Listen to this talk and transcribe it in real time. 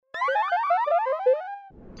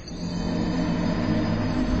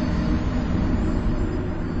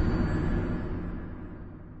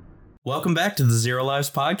Welcome back to the Zero Lives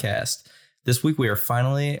podcast. This week we are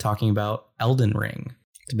finally talking about Elden Ring.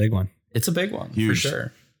 It's a big one. It's a big one, Huge. for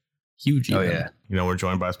sure. Huge. Oh, even. yeah. You know, we're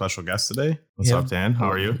joined by a special guest today. What's Yeah. up, Dan? How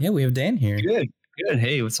are you? Yeah, we have Dan here. Good.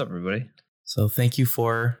 Hey, what's up, everybody? So thank you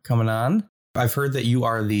for coming on. I've heard that you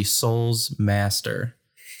are the Souls master.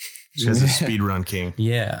 She's a speedrun king.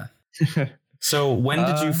 Yeah. So when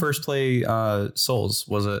did you first play Souls?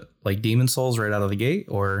 Was it like Demon Souls right out of the gate,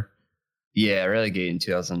 or? Yeah, Relegate in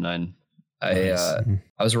 2009. Nice.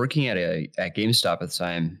 I was working at GameStop at the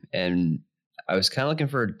time, and I was kind of looking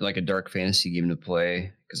for like a dark fantasy game to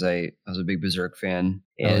play because I was a big Berserk fan,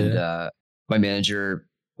 and my manager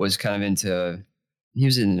was kind of into.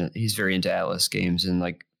 He's very into Atlas games and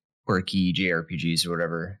like quirky JRPGs or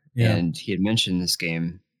whatever. Yeah. And he had mentioned this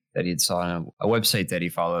game that he had saw on a website that he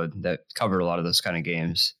followed that covered a lot of those kind of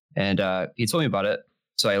games. And he told me about it.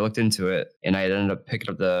 So I looked into it, and I ended up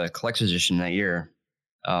picking up the collector's edition that year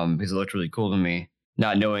because it looked really cool to me,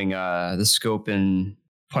 not knowing the scope and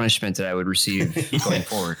punishment that I would receive going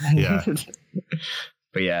forward. Yeah.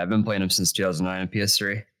 But yeah, I've been playing them since 2009 on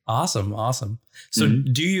PS3. Awesome. So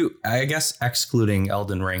do you, I guess, excluding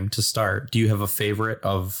Elden Ring to start, do you have a favorite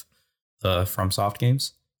of the FromSoft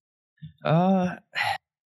games?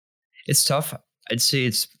 It's tough. I'd say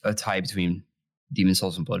it's a tie between Demon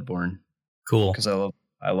Souls and Bloodborne. Cool. Because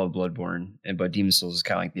I love Bloodborne, but Demon Souls is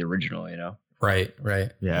kind of like the original, you know? Right.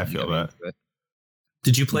 Yeah, I feel that.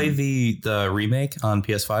 Did you play the remake on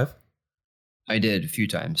PS5? I did a few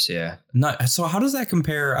times, yeah. So how does that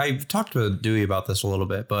compare? I've talked to Dewey about this a little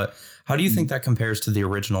bit, but how do you think that compares to the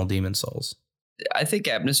original Demon Souls? I think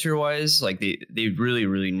atmosphere-wise, like they really,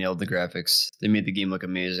 really nailed the graphics. They made the game look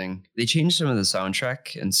amazing. They changed some of the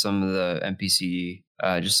soundtrack and some of the NPC,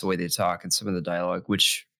 just the way they talk and some of the dialogue,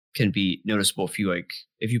 which can be noticeable if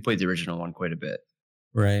you played the original one quite a bit.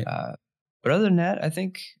 Right. But other than that, I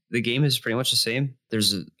think the game is pretty much the same.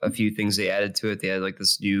 There's a few things they added to it. They had like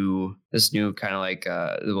this new kind of like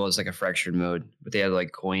it's like a fractured mode, but they had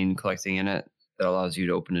like coin collecting in it that allows you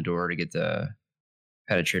to open a door to get the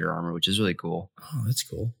penetrator armor, which is really cool. Oh, that's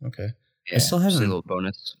cool. Okay. Yeah, I still haven't. just a little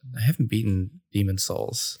bonus. I haven't beaten Demon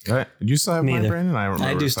Souls. All right. Did you still have mine, Brandon? I remember.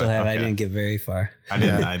 I do still have. Okay. I didn't get very far. I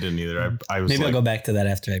didn't either. I was Maybe like, I'll go back to that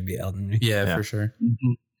after I beat Elden Ring. Yeah, for sure.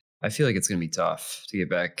 I feel like it's going to be tough to get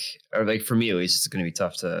back, or like for me at least, it's going to be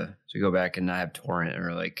tough to go back and not have torrent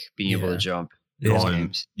or like being able to jump.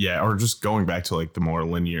 Games. Yeah, or just going back to like the more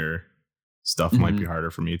linear stuff might be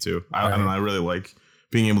harder for me too. I don't know. I really like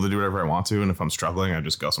being able to do whatever I want to, and if I'm struggling, I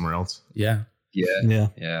just go somewhere else. Yeah.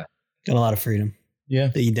 Got a lot of freedom. Yeah.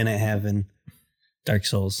 That you didn't have in Dark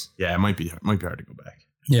Souls. Yeah, it might be hard to go back.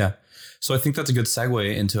 Yeah. So I think that's a good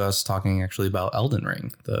segue into us talking actually about Elden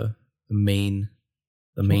Ring, the main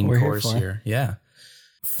course here. Yeah.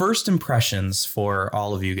 First impressions for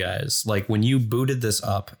all of you guys. Like when you booted this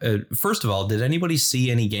up, first of all, did anybody see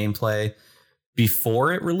any gameplay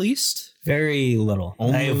before it released? Very little.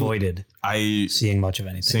 I avoided seeing much of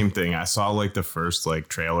anything. Same thing. I saw like the first like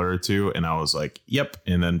trailer or two, and I was like, yep.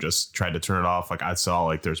 And then just tried to turn it off. Like I saw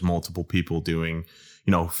like there's multiple people doing,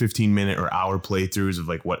 15-minute or hour playthroughs of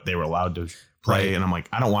like what they were allowed to play. Right. And I'm like,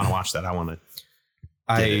 I don't want to watch that. I want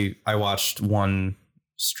to. I watched one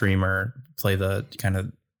streamer play the kind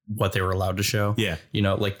of what they were allowed to show. Yeah.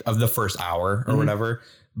 Like of the first hour or whatever.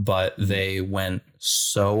 But they went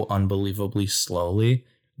so unbelievably slowly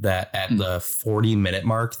that at the 40-minute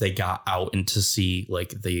mark, they got out into see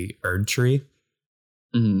like the Erd tree,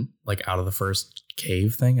 like out of the first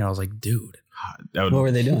cave thing. And I was like, dude, what were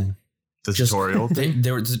they doing? The tutorial thing?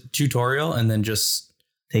 There was a tutorial and then just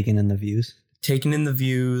taking in the views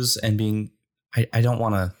and being, I don't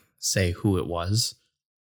want to say who it was,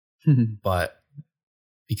 but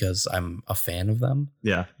because I'm a fan of them.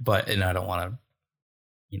 Yeah. And I don't want to,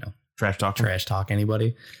 trash talk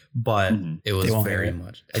anybody, but it was very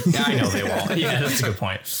much. I know they won't. Yeah, that's a good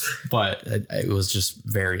point. But it was just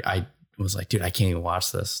I was like, dude, I can't even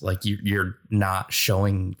watch this. Like you're not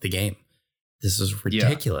showing the game. This is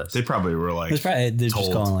ridiculous. They probably were like, they're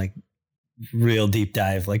just going like real deep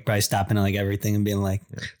dive, like probably stopping at like everything and being like,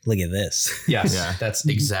 look at this. Yes, Yeah. That's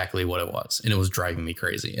exactly what it was. And it was driving me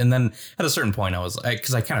crazy. And then at a certain point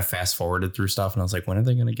because I kind of fast forwarded through stuff and I was like, when are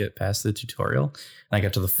they going to get past the tutorial? And I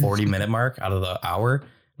got to the 40-minute mark out of the hour. And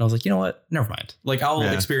I was like, you know what? Never mind. Like I'll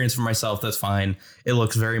experience for myself. That's fine. It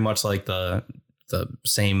looks very much like the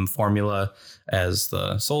same formula as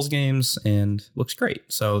the Souls games and looks great.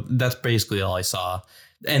 So that's basically all I saw.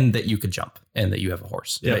 And that you could jump and that you have a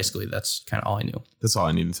horse. Yeah. Basically, that's kind of all I knew. That's all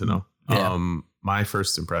I needed to know. Yeah. My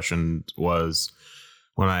first impression was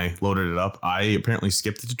when I loaded it up, I apparently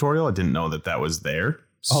skipped the tutorial. I didn't know that was there.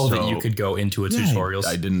 Oh, that So- you could go into a Yeah, tutorial.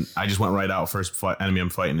 I didn't. I just went right out. First enemy I'm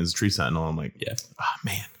fighting is a tree sentinel. I'm like, Yeah.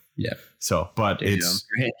 man. Yeah. So, but it's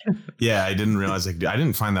yeah. I didn't realize I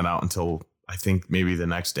didn't find that out until I think maybe the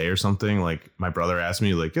next day or something. Like my brother asked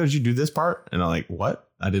me like, "Yo, did you do this part?" And I'm like, "What?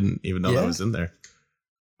 I didn't even know that was in there."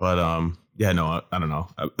 But yeah, no, I don't know.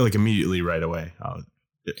 Like immediately right away,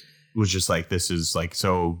 it was just like, this is like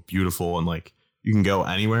so beautiful and like you can go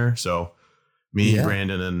anywhere. So me,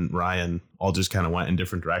 Brandon, and Ryan all just kind of went in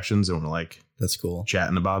different directions and we're like, that's cool.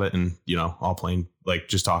 Chatting about it and all playing, like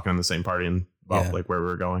just talking in the same party and about like where we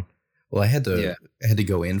were going. Well, I had to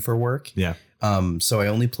go in for work. Yeah. So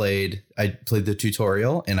I played the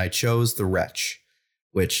tutorial and I chose the Wretch,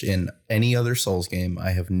 which in any other Souls game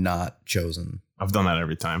I have not chosen. I've done that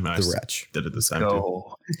every time. And the Wretch. Did it this time too.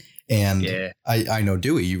 And I know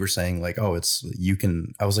Dewey, you were saying like, oh,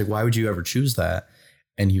 I was like, why would you ever choose that?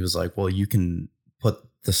 And he was like, well, you can put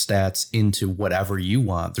the stats into whatever you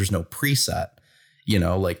want. There's no preset,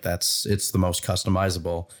 like it's the most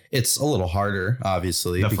customizable. It's a little harder,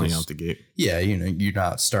 obviously. Definitely out the gate. Yeah. You're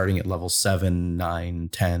not starting at level 7, 9,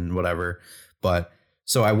 10, whatever. But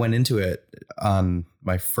so I went into it on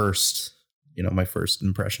my first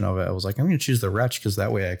impression of it. I was like, I'm going to choose the Wretch because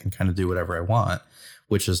that way I can kind of do whatever I want,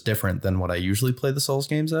 which is different than what I usually play the Souls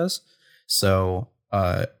games as. So,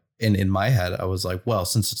 in my head, I was like, well,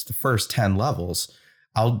 since it's the first 10 levels,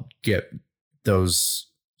 I'll get those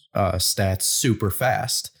stats super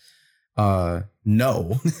fast.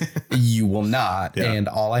 No, you will not. Yeah. And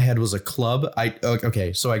all I had was a club.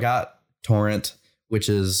 So I got Torrent, which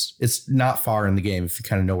it's not far in the game if you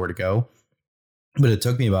kind of know where to go, but it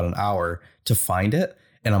took me about an hour to find it.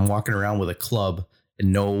 And I'm walking around with a club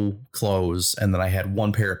and no clothes. And then I had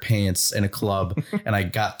one pair of pants and a club and I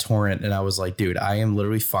got Torrent and I was like, dude, I am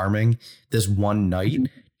literally farming this one night,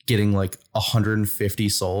 getting like 150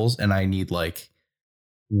 souls. And I need like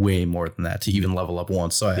way more than that to even level up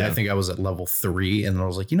once. So I think I was at level 3 and then I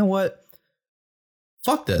was like, you know what?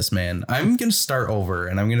 Fuck this, man. I'm going to start over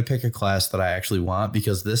and I'm going to pick a class that I actually want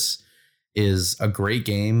because this is a great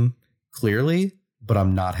game, clearly, but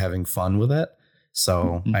I'm not having fun with it.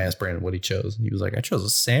 So I asked Brandon what he chose. And he was like, I chose a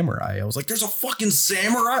samurai. I was like, there's a fucking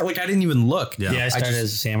samurai. Like, I didn't even look. Yeah, I started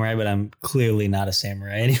as a samurai, but I'm clearly not a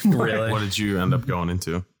samurai anymore. Really? What did you end up going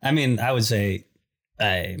into? I mean, I would say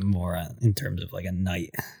more in terms of like a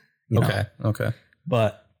knight. Okay.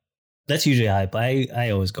 But that's usually how I play. I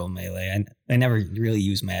always go melee. I never really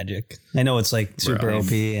use magic. I know it's like super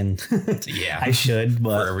OP and yeah, I should,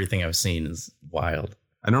 but for everything I've seen is wild.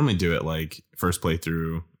 I normally do it like first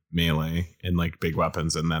playthrough melee and like big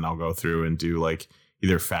weapons, and then I'll go through and do like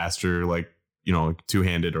either faster, like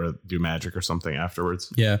two-handed, or do magic or something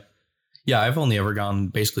afterwards. Yeah, I've only ever gone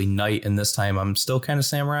basically knight, and this time I'm still kind of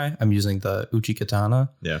samurai. I'm using the Uchi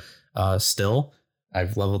Katana. Yeah. Still,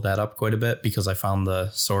 I've leveled that up quite a bit because I found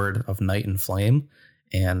the Sword of Night and Flame,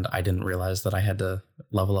 and I didn't realize that I had to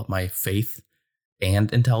level up my faith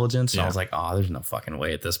and intelligence. And I was like, oh, there's no fucking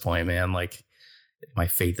way at this point, man. Like, my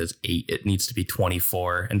faith is 8. It needs to be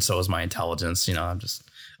 24. And so is my intelligence. I'm just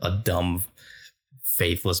a dumb,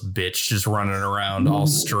 faithless bitch just running around all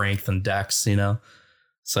strength and dex,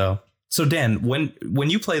 So Dan, when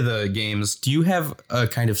you play the games, do you have a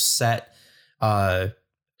kind of set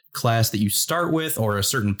class that you start with or a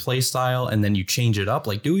certain play style and then you change it up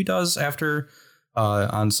like Dewey does after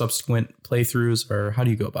on subsequent playthroughs, or how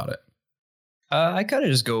do you go about it? I kind of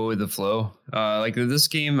just go with the flow. Like this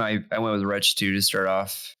game, I went with Wretch 2 to start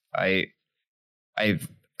off. I've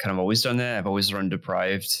kind of always done that. I've always run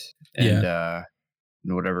Deprived and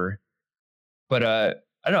whatever. But I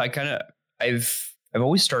don't know. I've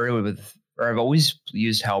always started with, or I've always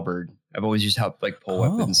used Halberd. I've always used pull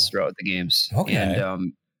weapons throughout the games. Okay.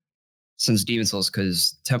 And since Demon Souls,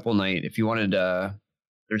 because Temple Knight, if you wanted,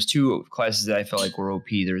 there's 2 classes that I felt like were OP.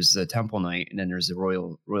 There's the Temple Knight, and then there's the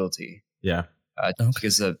Royalty. Yeah.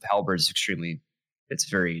 Because the halberd is it's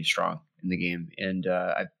very strong in the game. And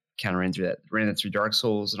I kind of ran that through Dark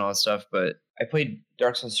Souls and all that stuff. But I played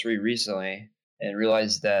Dark Souls 3 recently and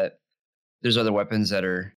realized that there's other weapons that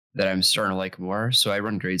I'm starting to like more. So I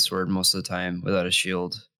run Greatsword most of the time without a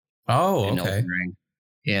shield. Oh, okay. Elden Ring.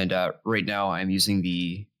 And right now I'm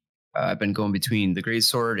using I've been going between the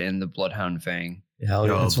Greatsword and the Bloodhound Fang. Hell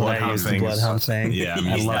yeah. That's what I use, the Bloodhound Fang. Yeah,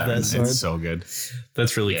 I love that sword. It's so good.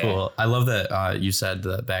 That's really cool. I love that you said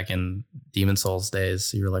that back in Demon Souls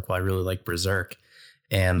days, you were like, well, I really like Berserk.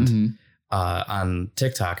 And on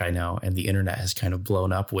TikTok, I know, and the internet has kind of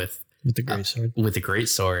blown up with the Greatsword. With the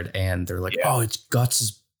Greatsword. And they're like, oh, it's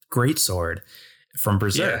Guts' Greatsword from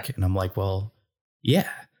Berserk. Yeah. And I'm like, well, yeah.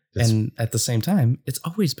 And at the same time, it's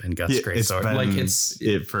always been Guts' Yeah, great sword. Like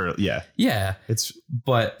yeah. It's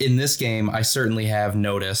But in this game, I certainly have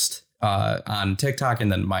noticed on TikTok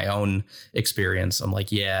and then my own experience. I'm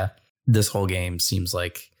like, yeah, this whole game seems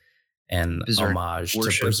like an Berserk homage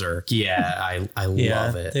worship. to Berserk. Yeah, I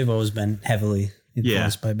love it. They've always been heavily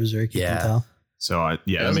influenced by Berserk. You Yeah. can tell. so That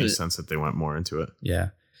that was makes it. sense that they went more into it. Yeah.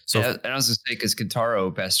 So Yeah, and I was gonna say because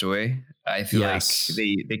Kentaro passed away, I feel Yes.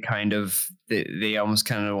 like they kind of they almost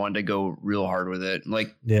kind of wanted to go real hard with it.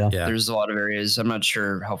 Like Yeah. yeah, there's a lot of areas. I'm not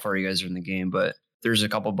sure how far you guys are in the game, but there's a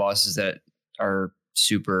couple bosses that are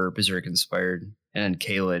super Berserk inspired, and then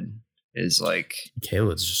Kaled is like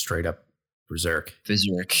Caelad's just straight up Berserk.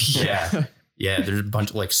 Berserk. Yeah. Yeah, there's a bunch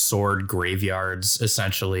of like sword graveyards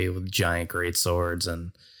essentially with giant great swords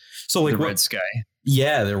and so like the what, Red Sky.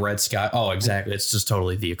 yeah, the red sky. Oh, exactly. It's just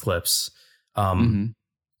totally the eclipse. Mhm.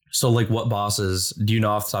 So like what bosses do you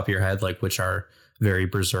know off the top of your head, like which are very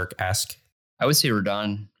Berserk-esque? I would say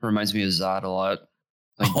Radon reminds me of Zod a lot.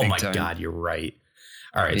 Like, Oh big my time. God, you're right.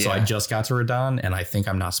 All right. So I Yeah. just got to Radon and I think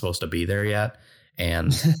I'm not supposed to be there yet.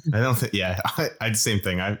 And I don't think. Yeah, I same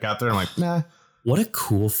thing. I got there. I'm like, nah. what a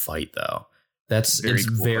cool fight though. It's Very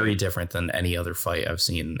cool very fight. different than any other fight I've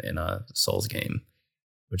seen in a Souls game,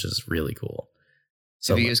 which is really cool.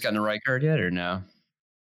 So Have you guys gotten a right card yet or no?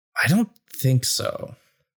 I don't think so.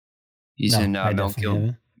 He's No, in I Mount, definitely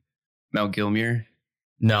haven't. Mount Gilmere.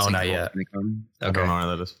 No, It's like not a yet. Volcanicon. I don't know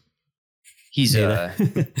where that is. He's Neither.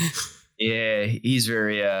 yeah, he's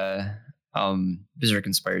very Berserk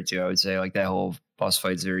inspired too, I would say. Like that whole boss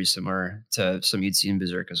fight's very similar to some you'd see in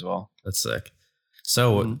Berserk as well. That's sick.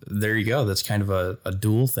 So Mhm. there you go. That's kind of a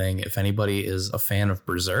dual thing. If anybody is a fan of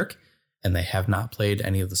Berserk and they have not played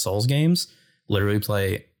any of the Souls games, literally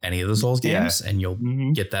play any of the Souls Yeah. games and you'll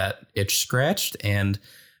get that itch scratched and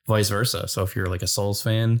vice versa. So if you're like a Souls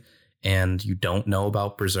fan and you don't know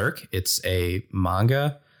about Berserk, it's a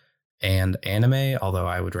manga and anime, although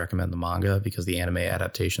I would recommend the manga because the anime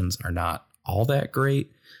adaptations are not all that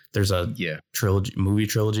great. There's a Yeah. movie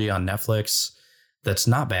trilogy on Netflix that's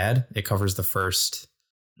not bad. It covers the first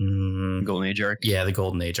Golden Age arc. yeah, the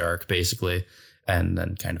Golden Age arc basically, and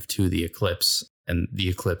then kind of to the eclipse. And the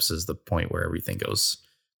eclipse is the point where everything goes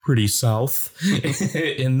pretty south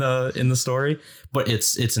in the story. But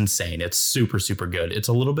it's insane. It's super, super good. It's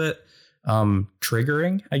a little bit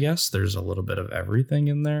triggering, I guess. There's a little bit of everything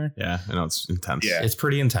in there. Yeah, I know it's intense. Yeah. It's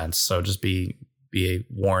pretty intense. So just be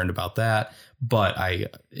warned about that. But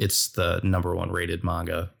it's the #1 rated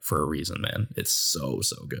manga for a reason, man. It's so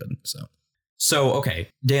good. So okay,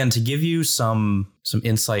 Dan, to give you some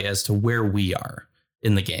insight as to where we are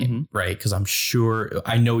in the game, right? Because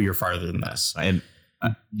I know you're farther than this. And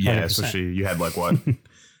yeah, 100%. especially you had like what?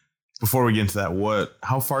 Before we get into that,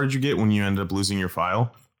 how far did you get when you ended up losing your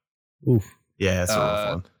file? Oof. Yeah, that's a rough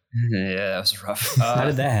one. Yeah, that was rough. How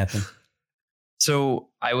did that happen? So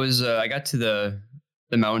I was I got to the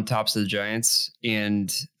mountaintops of the giants,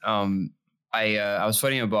 and I was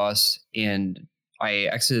fighting a boss, and I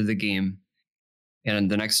exited the game, and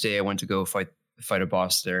the next day I went to go fight a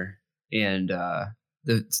boss there, and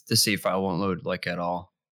the save file won't load like at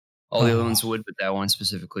all. All the other ones would, but that one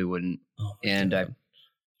specifically wouldn't. Oh my And I God.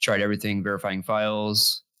 tried everything, verifying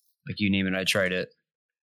files, like you name it, I tried it.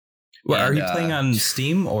 Well, are and, you playing on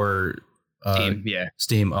Steam or Steam, yeah.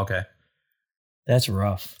 Steam? Okay. That's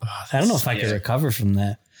rough. Oh, I don't know if I could yeah. recover from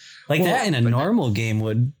that. Like Well, that in a normal game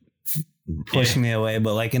would push me away,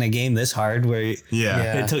 but like in a game this hard where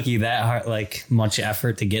Yeah. it took you that hard, like much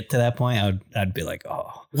effort to get to that point, I'd be like,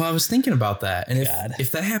 oh, Well, I was thinking about that, and God.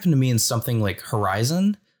 if that happened to me in something like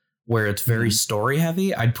Horizon, where it's very story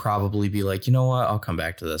heavy, I'd probably be like, you know what, I'll come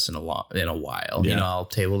back to this in a while. You Yeah. know, I'll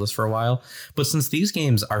table this for a while. But since these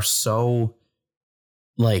games are so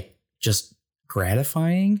like just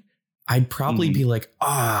gratifying, I'd probably be like,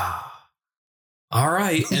 all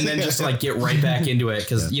right, and then just like get right back into it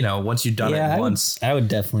because you know once you've done it once, I would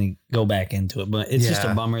definitely go back into it, but it's just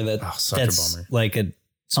Yeah. a bummer that such a that's bummer. like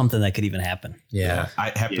something that could even happen. Yeah. I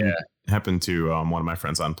happened to one of my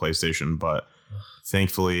friends on PlayStation, but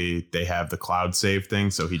thankfully they have the cloud save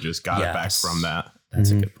thing, so he just got it back Yes. from that.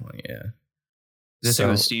 That's Mhm. a good point. Yeah. The thing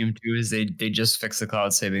with Steam too is they just fixed the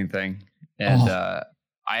cloud saving thing, and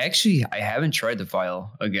I haven't tried the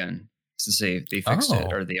file again to say if they fixed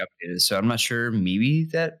it or they updated it. So I'm not sure. Maybe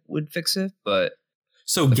that would fix it, but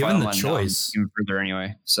So given the file choice, even further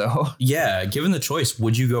anyway. So yeah, given the choice,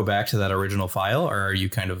 would you go back to that original file, or are you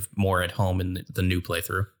kind of more at home in the new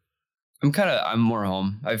playthrough? I'm more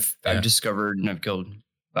home. I've discovered and I've killed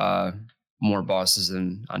more bosses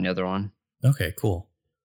than on the other one. Okay, cool.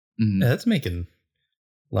 Mhm. Yeah, that's making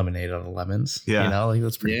lemonade out of lemons. Yeah. You know, like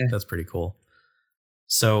that's Yeah. pretty cool.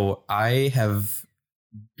 So I have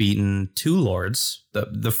beaten 2 lords,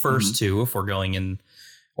 the first 2, if we're going in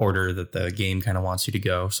order that the game kind of wants you to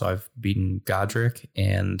go. So I've beaten Godric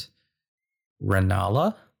and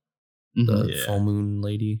Renala, the full moon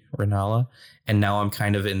lady Renala. And now I'm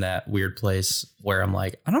kind of in that weird place where I'm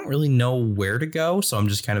like, I don't really know where to go. So I'm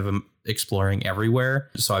just kind of exploring everywhere.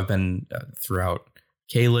 So I've been throughout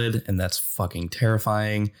Caelid, and that's fucking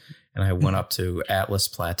terrifying. And I went up to Atlas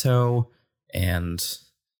Plateau, and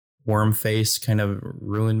Wormface kind of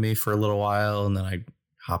ruined me for a little while, and then I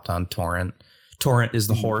hopped on Torrent. Torrent is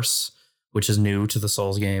the horse, which is new to the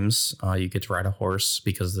Souls games. You get to ride a horse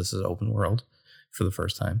because this is open world for the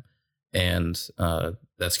first time. And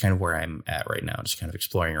that's kind of where I'm at right now, just kind of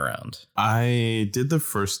exploring around. I did the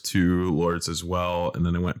first 2 lords as well, and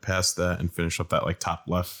then I went past that and finished up that like top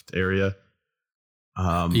left area.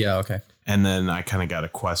 Yeah, okay. And then I kind of got a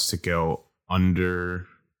quest to go under,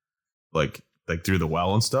 like through the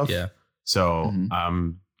well and stuff. Yeah. So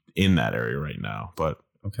I'm in that area right now, but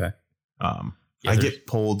okay. I get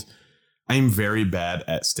pulled. I'm very bad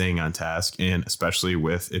at staying on task, and especially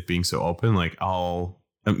with it being so open, like I'll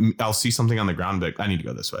see something on the ground, but I need to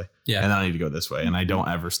go this way. Yeah. And I need to go this way, and I don't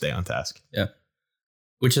ever stay on task. Yeah.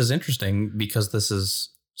 Which is interesting because this is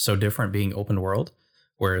so different being open world,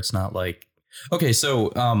 where it's not like, okay,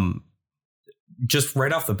 so just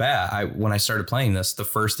right off the bat, when I started playing this, the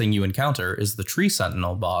first thing you encounter is the Tree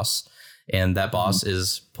Sentinel boss. And that boss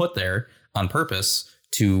is put there on purpose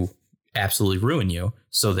to absolutely ruin you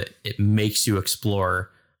so that it makes you explore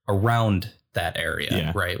around that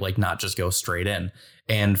area, right? Like not just go straight in.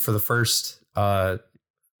 And for the first,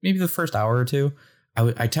 maybe the first hour or 2,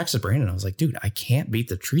 I texted Brandon. I was like, dude, I can't beat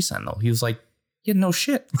the Tree Sentinel. He was like, yeah, no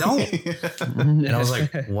shit, don't. And I was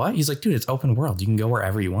like, what? He's like, dude, it's open world. You can go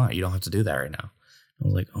wherever you want. You don't have to do that right now. I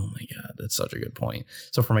was like, oh my God, that's such a good point.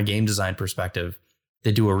 So from a game design perspective,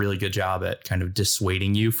 they do a really good job at kind of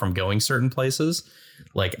dissuading you from going certain places.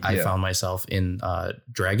 Like I found myself in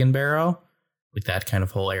Dragon Barrow, like that kind of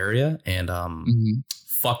whole area. And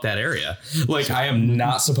fuck that area. Like I am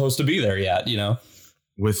not supposed to be there yet, you know?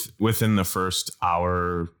 Within the first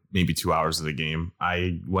hour, maybe 2 hours of the game,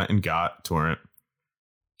 I went and got Torrent.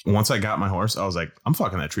 Once I got my horse, I was like, I'm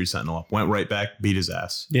fucking that Tree Sentinel up. Went right back, beat his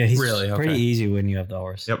ass. Yeah, he's really pretty easy when you have the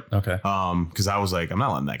horse. Yep. Okay. Because I was like, I'm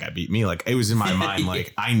not letting that guy beat me. Like it was in my mind,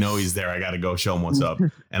 like I know he's there. I got to go show him what's up.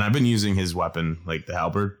 And I've been using his weapon, like the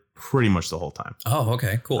halberd, pretty much the whole time. Oh,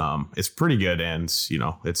 okay, cool. It's pretty good, and you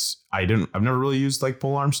know, I've never really used like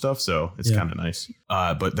polearm stuff, so it's kind of nice.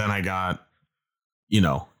 But then I got,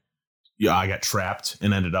 I got trapped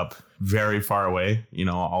and ended up very far away,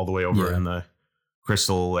 all the way over in the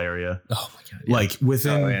crystal area. Oh my God. Yeah. Like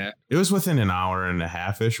it was within an hour and a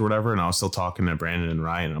half ish or whatever. And I was still talking to Brandon and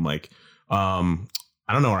Ryan. And I'm like, I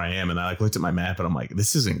don't know where I am. And I looked at my map and I'm like,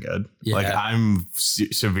 this isn't good. Yeah. Like I'm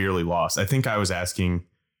severely lost. I think I was asking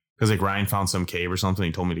because like Ryan found some cave or something.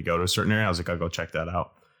 He told me to go to a certain area. I was like, I'll go check that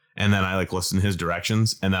out. And then I like listened to his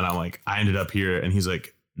directions. And then I'm like, I ended up here. And he's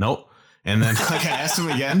like, nope. And then like I asked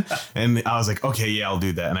him again and I was like, okay, yeah, I'll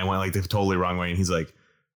do that. And I went like the totally wrong way. And he's like,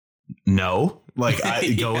 no, like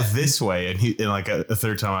I go this way. And like a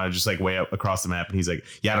third time I was just like way up across the map. And he's like,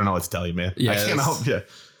 yeah, I don't know what to tell you, man. I can't help you.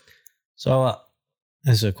 So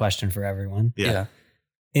this is a question for everyone. Yeah.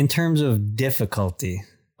 In terms of difficulty,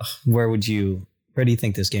 where do you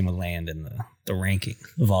think this game would land in the ranking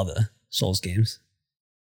of all the Souls games?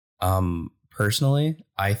 Personally,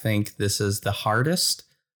 I think this is the hardest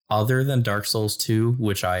other than Dark Souls 2,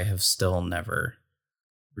 which I have still never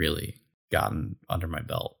really gotten under my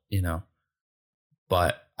belt,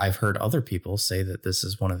 but I've heard other people say that this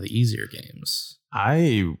is one of the easier games.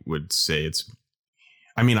 I would say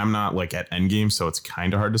I'm not like at end game, so it's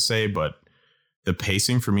kind of hard to say, but the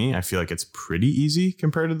pacing for me, I feel like it's pretty easy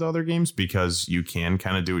compared to the other games because you can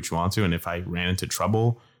kind of do what you want to. And if I ran into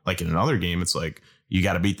trouble, like in another game, it's like, you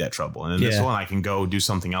got to beat that trouble. And in this one, I can go do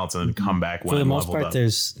something else and then come back when for the I'm most part, up.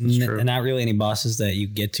 There's not really any bosses that you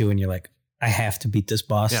get to and you're like, I have to beat this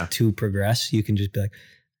boss to progress. You can just be like,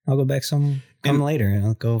 I'll go back come later and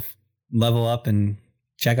I'll go level up and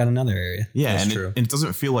check out another area. Yeah. That's true. It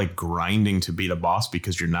doesn't feel like grinding to beat a boss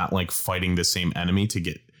because you're not like fighting the same enemy to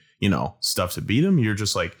get, stuff to beat him. You're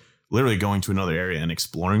just like literally going to another area and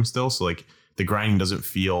exploring still. So like the grinding doesn't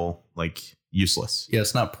feel like useless. Yeah.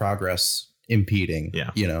 It's not progress impeding.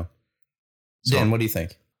 Yeah. Dan, what do you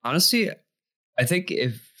think? Honestly, I think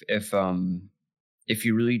if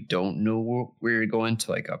you really don't know where you're going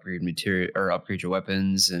to like upgrade material or upgrade your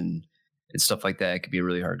weapons and stuff like that, it could be a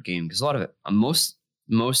really hard game because a lot of it, most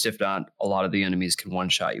if not a lot of the enemies can one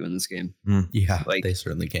shot you in this game. Yeah, like they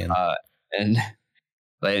certainly can. And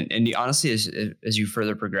And honestly, as you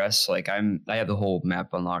further progress, like I have the whole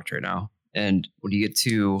map unlocked right now. And when you get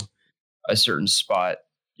to a certain spot,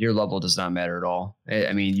 your level does not matter at all.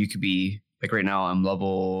 I mean, you could be like right now, I'm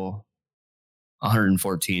level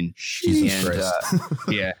 114. Jesus and Christ.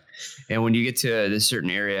 yeah. And when you get to this certain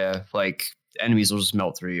area, like enemies will just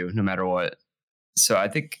melt through you no matter what. So I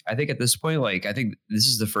think at this point, like I think this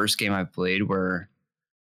is the first game I've played where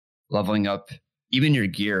leveling up even your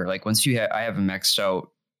gear, like once I have a maxed out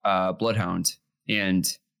Bloodhound,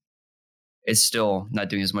 and it's still not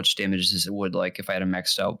doing as much damage as it would like if I had a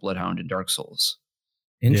maxed out Bloodhound in Dark Souls.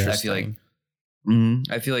 Interesting.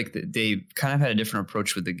 I feel like they kind of had a different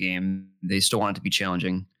approach with the game. They still want it to be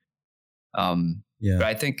challenging. But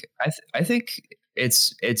I think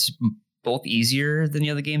it's both easier than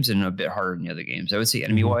the other games and a bit harder than the other games. I would say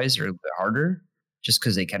enemy wise are a bit harder just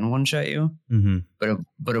because they can one shot you. Mm-hmm.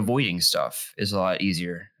 But avoiding stuff is a lot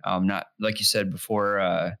easier. Not like you said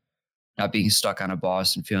before, not being stuck on a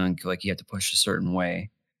boss and feeling like you have to push a certain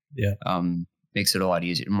way. Yeah. Makes it a lot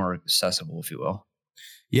easier, more accessible, if you will.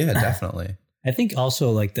 Yeah, definitely. I think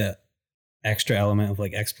also like the extra element of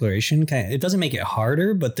like exploration it doesn't make it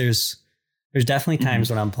harder, but there's definitely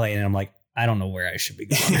times when I'm playing and I'm like, I don't know where I should be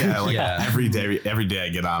going. Every day I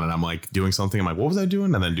get on and I'm like doing something. I'm like, what was I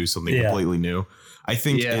doing? And then do something completely new. I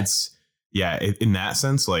think in that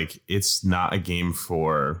sense, like it's not a game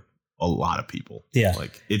for a lot of people. Yeah.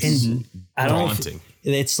 Like it's daunting.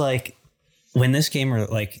 It's like when this game,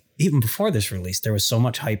 like even before this release, there was so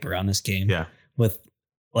much hype around this game. Yeah. With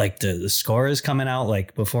like the score is coming out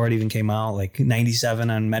like before it even came out, like 97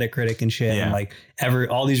 on Metacritic and shit. Yeah. And like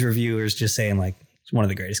all these reviewers just saying like it's one of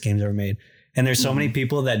the greatest games ever made. And there's so many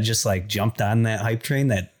people that just like jumped on that hype train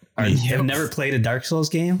that have never played a Dark Souls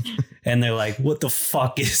game. And they're like, what the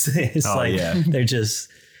fuck is this? They're just,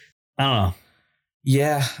 I don't know.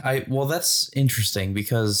 Yeah. Well, that's interesting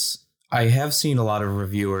because I have seen a lot of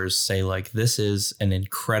reviewers say like, this is an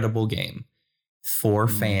incredible game for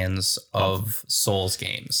fans of Souls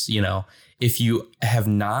games. You know, if you have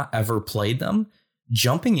not ever played them,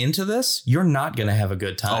 jumping into this, you're not going to have a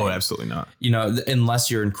good time. Oh, absolutely not. You know,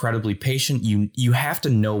 unless you're incredibly patient, you have to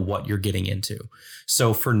know what you're getting into.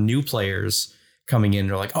 So for new players coming in,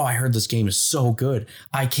 they're like, oh, I heard this game is so good.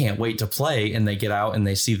 I can't wait to play. And they get out and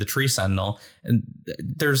they see the Tree Sentinel. And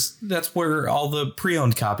that's where all the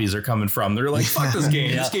pre-owned copies are coming from. They're like, fuck this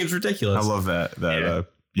game. This game's ridiculous. I love that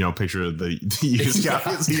picture of the used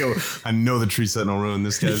copies. I know the Tree Sentinel ruined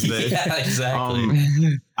this guy's day. Yeah,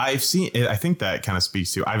 exactly. I've seen it. I think that kind of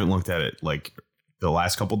speaks to, I haven't looked at it like the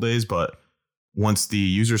last couple of days, but once the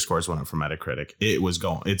user scores went up for Metacritic,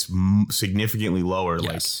 it's significantly lower.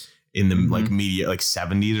 Yes. Like in the like media, like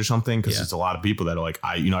 70s or something. Cause it's a lot of people that are like,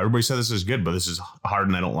 everybody said this is good, but this is hard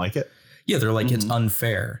and I don't like it. Yeah. They're like, it's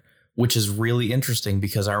unfair, which is really interesting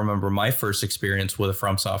because I remember my first experience with a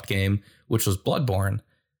FromSoft game, which was Bloodborne.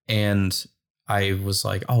 And I was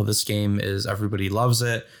like, oh, this game everybody loves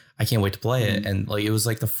it. I can't wait to play it. And like, it was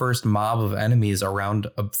like the first mob of enemies around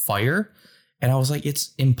a fire. And I was like,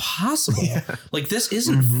 it's impossible. Yeah. Like, this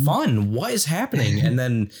isn't fun. What is happening? And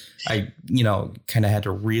then I, kind of had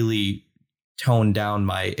to really tone down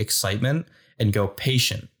my excitement and go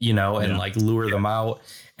patient, and like lure them out.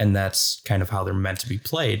 And that's kind of how they're meant to be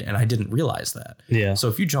played. And I didn't realize that. Yeah. So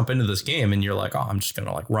if you jump into this game and you're like, oh, I'm just going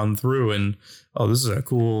to like run through and, oh, this is a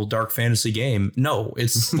cool dark fantasy game. No,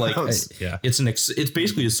 it's like, it's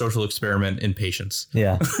basically a social experiment in patience.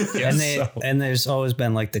 Yeah. And there's always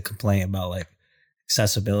been like the complaint about like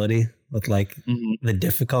accessibility with like the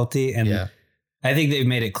difficulty. And I think they've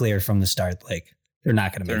made it clear from the start, like they're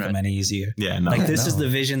not going to make them any easier. Yeah. No, like this is the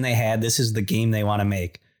vision they had. This is the game they want to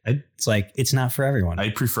make. It's like, it's not for everyone. I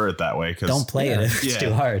prefer it that way. Don't play it if it's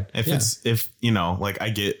too hard. I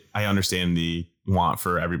understand the want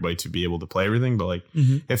for everybody to be able to play everything, but like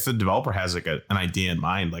if the developer has like an idea in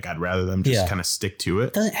mind, like I'd rather them just kind of stick to it.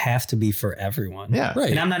 It doesn't have to be for everyone. Yeah. Right.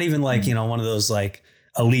 And I'm not even like, one of those like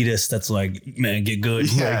elitists that's like, man, get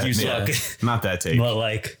good. Yeah, like you suck. Not that take. But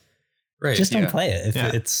like, just don't play it.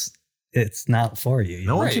 If it's not for you.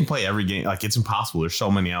 No one can play every game. Like it's impossible. There's so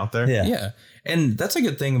many out there. Yeah. And that's a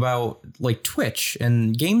good thing about like Twitch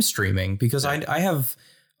and game streaming, because I have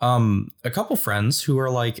a couple friends who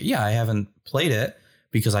are like, I haven't played it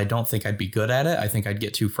because I don't think I'd be good at it. I think I'd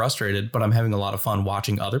get too frustrated, but I'm having a lot of fun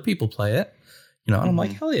watching other people play it. And I'm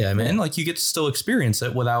like, hell yeah, man. Like you get to still experience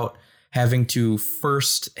it without having to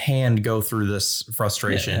first hand go through this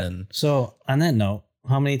frustration. Yeah. And so on that note,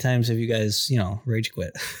 how many times have you guys, rage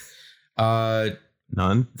quit?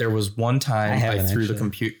 None. There was one time I threw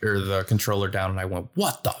the controller down and I went,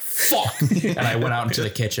 what the fuck? And I went out into the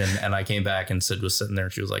kitchen and I came back and Sid was sitting there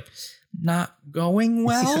and she was like, not going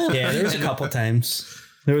well. Yeah, there was a couple times.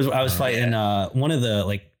 I was fighting one of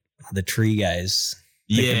the tree guys.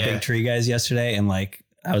 The big tree guys yesterday, and like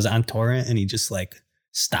I was on torrent and he just like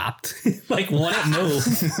stopped, like wouldn't move.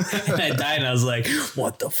 And I died and I was like,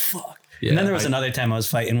 what the fuck? Yeah, and then there was another time I was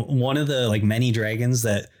fighting one of the like many dragons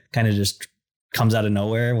that kind of just comes out of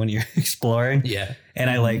nowhere when you're exploring. Yeah. And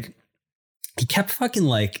I like, he kept fucking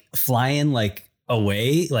like flying like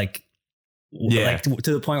away, like to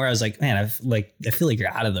the point where I was like, man, I feel like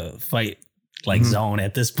you're out of the fight like zone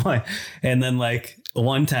at this point. And then like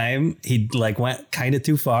one time he like went kind of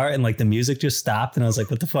too far and like the music just stopped and I was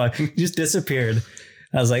like, what the fuck? He just disappeared.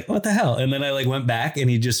 I was like, what the hell? And then I like went back and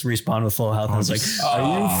he just respawned with full health. I was like,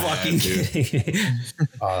 are you fucking kidding me?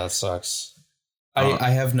 Oh, that sucks. I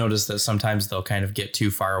have noticed that sometimes they'll kind of get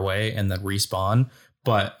too far away and then respawn.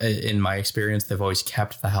 But in my experience, they've always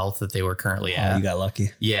kept the health that they were currently at. You got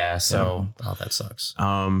lucky. Yeah. So, that sucks.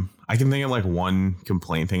 I can think of like one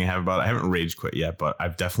complaint thing I have about it. I haven't rage quit yet, but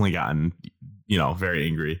I've definitely gotten, very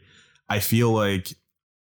angry. I feel like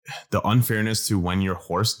the unfairness to when your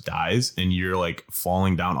horse dies and you're like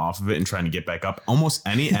falling down off of it and trying to get back up. Almost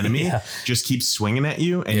any enemy just keeps swinging at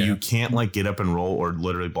you and you can't like get up and roll or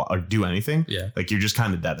literally block or do anything. Yeah. Like you're just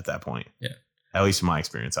kind of dead at that point. Yeah. At least in my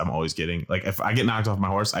experience, I'm always getting like if I get knocked off my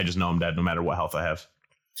horse, I just know I'm dead no matter what health I have.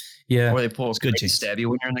 Yeah. Or they pull a good to stab you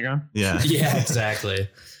when you're on the ground. Yeah. Yeah, exactly.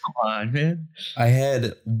 Come on, man. I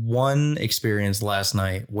had one experience last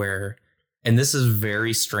night where, and this is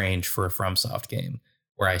very strange for a FromSoft game,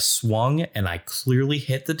 where I swung and I clearly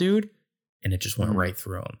hit the dude and it just went right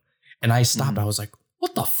through him. And I stopped. I was like,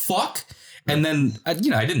 what the fuck? And then, I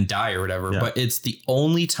didn't die or whatever, but it's the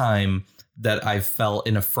only time that I've felt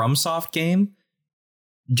in a FromSoft game,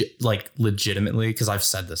 like legitimately, because I've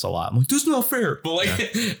said this a lot. I'm like, this is not fair. But like,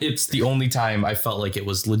 it's the only time I felt like it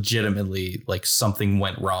was legitimately like something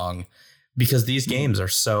went wrong, because these games are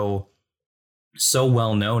so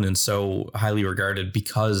well known and so highly regarded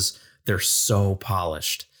because they're so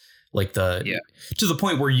polished. Like to the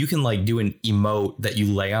point where you can like do an emote that you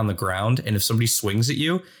lay on the ground, and if somebody swings at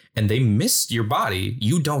you and they miss your body,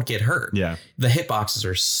 you don't get hurt. Yeah. The hitboxes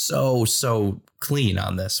are so clean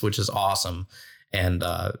on this, which is awesome. And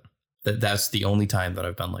that's the only time that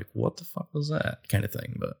I've been like, what the fuck was that kind of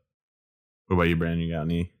thing. But what about you, Brandon? You got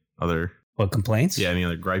any other complaints? Yeah, any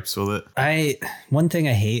other gripes with it? One thing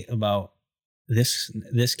I hate about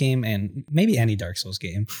this game and maybe any Dark Souls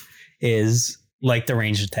game is like the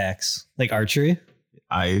ranged attacks, like archery.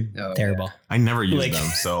 Terrible. I never use them.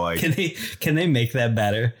 So like, can they make that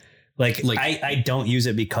better? Like I don't use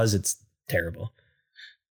it because it's terrible.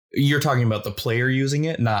 You're talking about the player using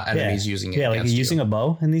it, not enemies using it. Yeah, like using a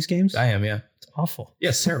bow in these games. I am. Yeah, it's awful. Yeah,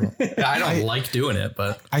 it's terrible. I don't like doing it,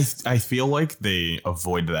 but I feel like they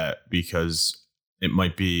avoid that because it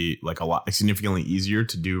might be like significantly easier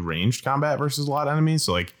to do ranged combat versus a lot of enemies.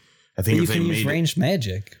 So like, I think you can use ranged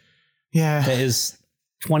magic. Yeah, that is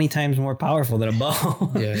 20 times more powerful than a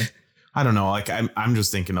bow. Yeah, I don't know. Like I'm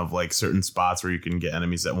just thinking of like certain spots where you can get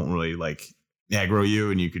enemies that won't really like aggro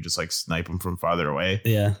you, and you could just like snipe them from farther away.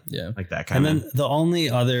 Yeah, like that kind of. And then the only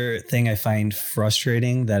other thing I find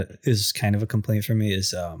frustrating that is kind of a complaint for me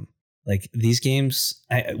is like these games.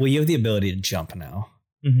 You have the ability to jump now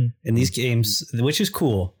in these games, which is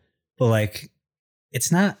cool, but like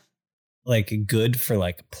it's not like good for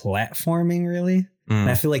like platforming really. And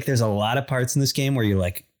I feel like there's a lot of parts in this game where you're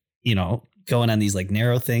like, going on these like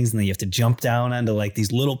narrow things, and then you have to jump down onto like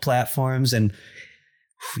these little platforms, and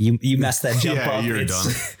you mess that jump up. You're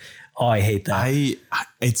done. Oh, I hate that.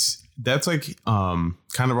 That's like kind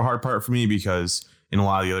of a hard part for me, because in a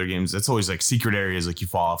lot of the other games, it's always like secret areas, like you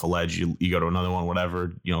fall off a ledge, you go to another one,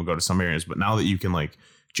 whatever, go to some areas. But now that you can like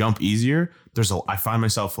jump easier, I find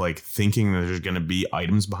myself like thinking that there's going to be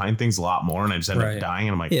items behind things a lot more, and I just end up dying,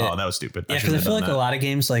 and I'm like, oh, that was stupid. Yeah, because I feel like a lot of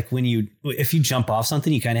games, like if you jump off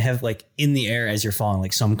something, you kind of have like in the air as you're falling,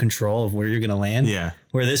 like some control of where you're going to land. Yeah.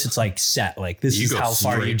 Where this, it's like set, like this is how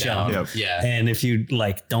far you jump. Yep. Yeah. And if you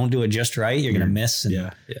like don't do it just right, you're going to miss.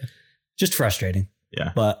 And just frustrating.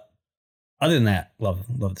 Yeah. But other than that, love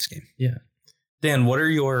this game. Yeah. Dan,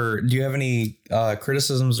 do you have any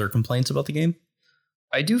criticisms or complaints about the game?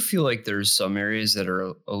 I do feel like there's some areas that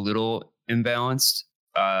are a little imbalanced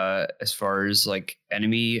as far as like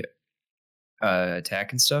enemy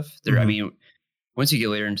attack and stuff. I mean, once you get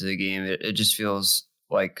later into the game, it just feels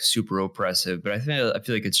like super oppressive. But I feel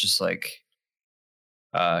like it's just like,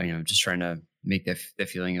 just trying to make that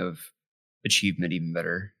feeling of achievement even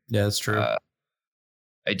better. Yeah, that's true.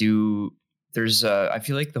 I do. There's I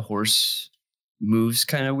feel like the horse moves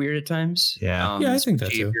kind of weird at times. Yeah. I think that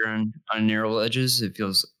too. On narrow edges, it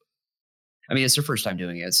feels I mean, it's their first time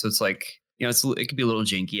doing it, so it's like, it could be a little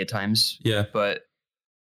janky at times. Yeah. But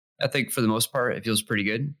I think for the most part, it feels pretty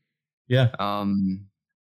good. Yeah. I'm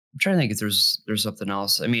trying to think if there's something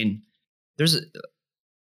else. I mean,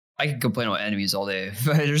 I can complain about enemies all day,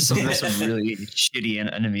 but there's some really shitty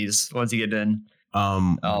enemies once you get in.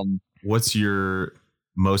 What's your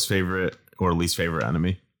most favorite or least favorite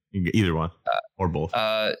enemy? Either one or both.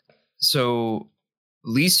 So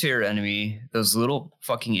least favorite enemy, those little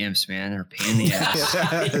fucking imps, man, are a pain in the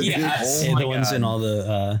ass. Yes. The ones in all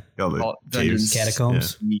the dungeons,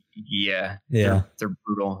 catacombs. Yeah. They're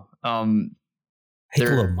brutal.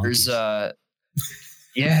 There's the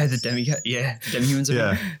demi-humans.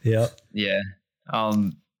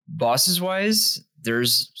 Bosses wise,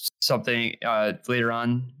 there's something later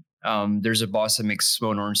on. There's a boss that makes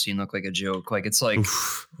Simone Ornstein look like a joke. Like it's like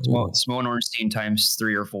Simone Ornstein times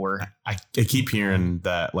 3 or 4. I keep hearing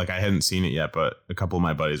that. Like I hadn't seen it yet, but a couple of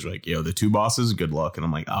my buddies were like, "Yo, the 2 bosses, good luck." And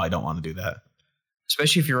I'm like, "Oh, I don't want to do that."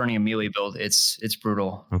 Especially if you're running a melee build, it's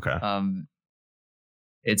brutal. Okay.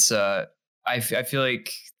 It's I feel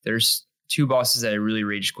like there's 2 bosses that I really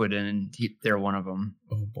rage quit in, and they're one of them.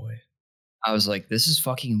 Oh boy. I was like, this is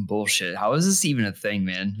fucking bullshit. How is this even a thing,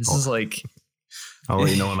 man? This is like. I'll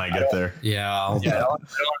let you know when I get there. Yeah. I don't want to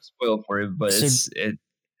spoil it for you, but it's do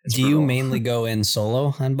brutal. you mainly go in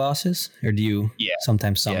solo on bosses, or do you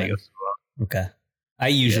sometimes summon? Yeah, okay. I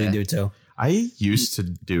usually do too. I used to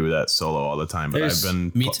do that solo all the time, but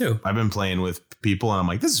me too. I've been playing with people and I'm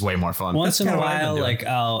like, this is way more fun. Once in a while, like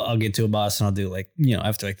I'll get to a boss and I'll do like,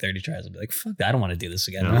 after like 30 tries, I'll be like, fuck, I don't want to do this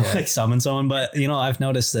again. No. I'll like summon someone. But I've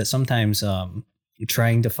noticed that sometimes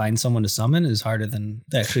trying to find someone to summon is harder than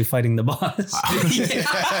actually fighting the boss.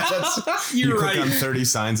 You click on 30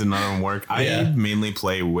 signs and none of them work. I mainly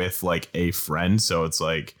play with like a friend. So it's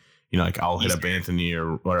like, like I'll hit up Anthony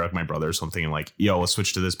or like my brother or something and like, yo, let's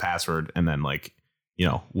switch to this password. And then like,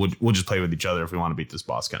 we'll just play with each other if we want to beat this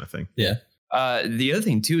boss kind of thing. Yeah. The other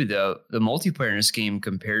thing too, though, the multiplayer in this game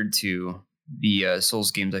compared to the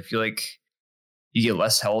Souls games, I feel like you get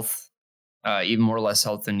less health, even more less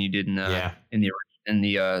health than you did in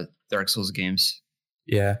the Dark Souls games.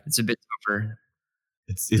 Yeah. It's a bit tougher.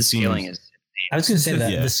 The scaling is. I was going to say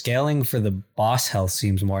that the scaling for the boss health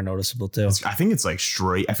seems more noticeable too. I think it's like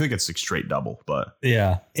straight. I think it's like straight double, but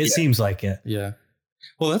it seems like it. Yeah.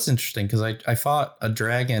 Well, that's interesting because I fought a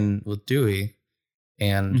dragon with Dewey,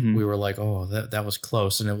 and we were like, oh, that was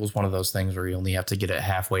close, and it was one of those things where you only have to get it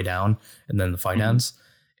halfway down, and then the fight ends.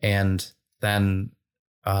 And then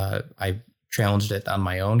I challenged it on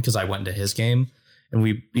my own because I went into his game, and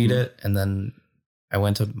we beat it, and then I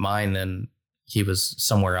went to mine, and he was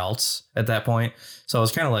somewhere else at that point. So I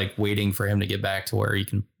was kind of like waiting for him to get back to where he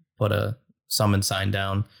can put a summon sign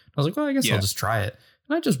down. I was like, well, I guess I'll just try it.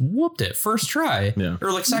 And I just whooped it first try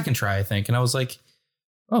or like second try, I think. And I was like,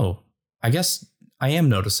 oh, I guess I am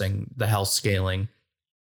noticing the health scaling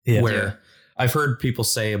where I've heard people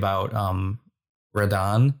say about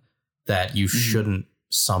Radon that you shouldn't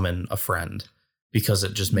summon a friend because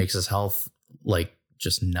it just makes his health like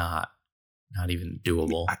just not even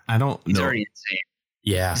doable. I don't know. He's already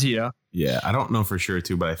insane. Yeah. I don't know for sure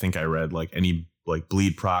too, but I think I read like any like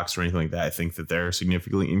bleed procs or anything like that. I think that they're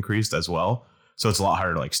significantly increased as well. So it's a lot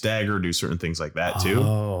harder to like stagger, do certain things like that too.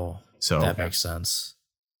 Oh, so that makes sense.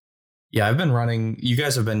 Yeah, I've been running. You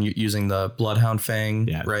guys have been using the Bloodhound Fang,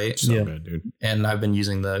 right? So good, dude. And I've been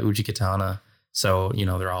using the Uji Katana. So,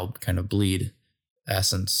 they're all kind of bleed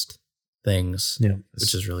essenced things,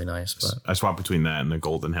 which is really nice. But I swapped between that and the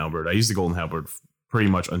Golden Halberd. I used the Golden Halberd pretty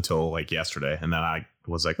much until like yesterday. And then I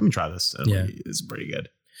was like, let me try this. And it's pretty good.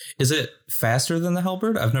 Is it faster than the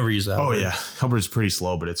Halberd? I've never used that. Oh, yeah. Halberd's pretty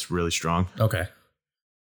slow, but it's really strong. Okay.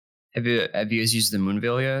 Have you guys used the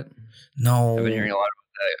Moonveil yet? No. I've been hearing a lot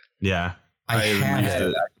about that. Yeah. I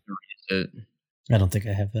have it. I don't think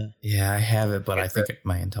I have that. Yeah, I have it, but I think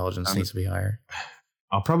my intelligence needs to be higher.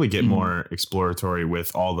 I'll probably get more exploratory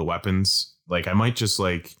with all the weapons. Like I might just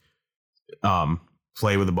like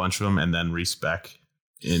play with a bunch of them and then respec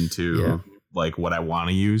into like what I want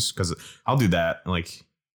to use. Cause I'll do that. Like,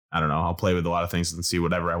 I don't know. I'll play with a lot of things and see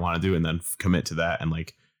whatever I want to do and then commit to that and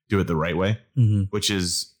like do it the right way, which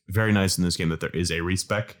is very nice in this game that there is a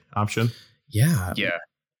respec option. Yeah. Yeah.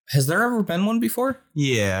 Has there ever been one before?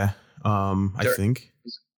 Yeah. I think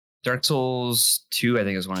Dark Souls 2, I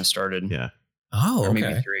think is when I started. Yeah. Oh, or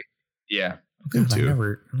maybe 3. Yeah. Okay. I don't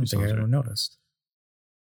think I ever noticed.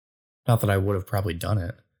 Not that I would have probably done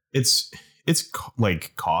it. It's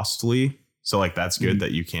like costly. So like, that's good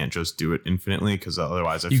that you can't just do it infinitely. Cause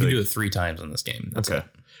otherwise you can do it 3 times in this game. That's okay.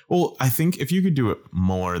 Well, I think if you could do it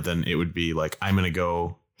more, then it would be like, I'm going to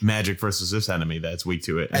go magic versus this enemy that's weak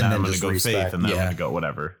to it, and, And then then I'm going to just go respec, faith, and then I'm yeah. going to go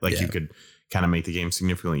whatever. Like Yeah. you could kind of make the game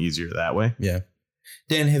significantly easier that way. Yeah.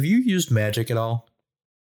 Dan, have you used magic at all?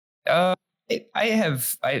 I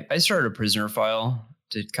have. I started a prisoner file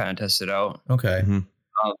to kind of test it out, Okay.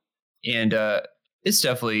 and it's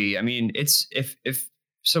definitely. I mean, it's if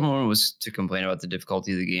someone was to complain about the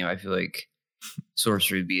difficulty of the game, I feel like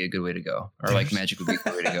sorcery would be a good way to go, or like magic would be a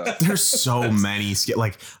good way to go. There's so many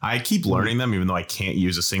like I keep learning them, even though I can't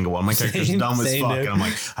use a single one. My character's dumb as Same, fuck, dude. and I'm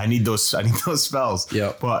like, I need those spells.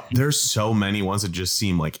 Yep. But there's so many ones that just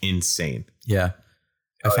seem like insane. Yeah.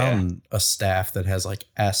 I Oh, yeah. found a staff that has like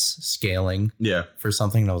S scaling Yeah. for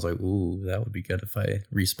something, and I was like, ooh, that would be good if I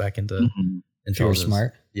respec into Mhm. If you're intelligence.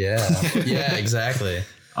 smart. Yeah. Yeah, exactly.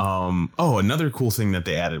 Another cool thing that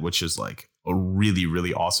they added, which is like a really,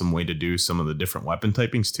 really awesome way to do some of the different weapon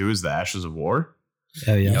typings too, is the Ashes of War.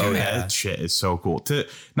 Oh yeah. Oh, Dude, yeah. that shit is so cool. To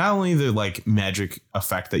not only the like magic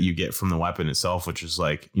effect that you get from the weapon itself, which is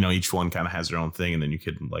like, you know, each one kind of has their own thing, and then you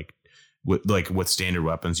could like with standard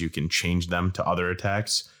weapons, you can change them to other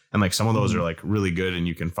attacks. And like some of those are like really good and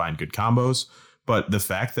you can find good combos. But the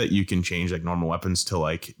fact that you can change like normal weapons to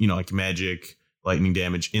like, you know, like magic, lightning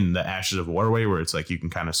damage in the Ashes of War way, where it's like you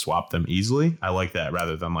can kind of swap them easily. I like that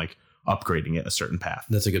rather than like upgrading it a certain path.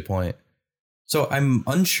 That's a good point. So I'm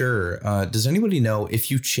unsure. Does anybody know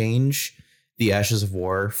if you change the Ashes of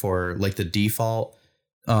War for like the default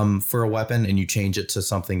for a weapon and you change it to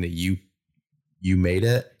something that you made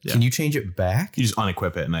it, Yeah. can you change it back? You just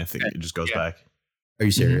unequip it and I think it just goes Yeah. back. Are you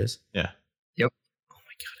serious? Yeah. Yep. Oh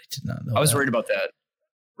my God, I did not know. I was that. worried about that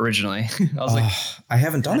originally. I was like, I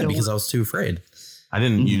haven't done I it don't- because I was too afraid. I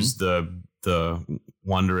didn't Mhm. use the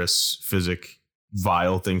wondrous physic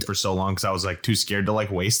vial thing for so long because I was like too scared to like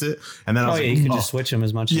waste it. And then I Oh was yeah, like, you can just switch them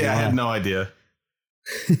as much as you yeah, I want. had no idea.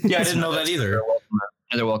 Yeah, I didn't know that either.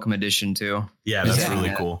 another welcome addition too. Yeah, that's Yeah.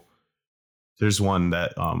 really cool. There's one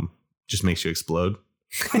that just makes you explode.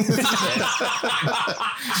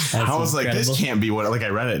 I was like, this incredible. can't be what. Like I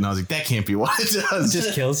read it and I was like, that can't be what it does. It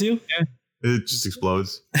just kills you. It just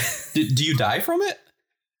explodes. Do you die from it?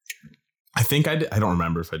 I think I did. I don't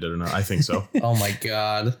remember if I did or not. I think so. Oh my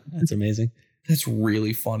God. That's amazing. That's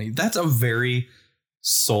really funny. That's a very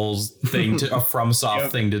Souls thing to a FromSoft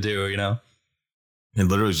Yep. thing to do, you know? And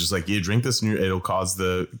literally, it's just like you drink this and it'll cause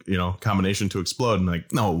the combination to explode. And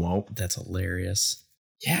like, no, it won't. That's hilarious.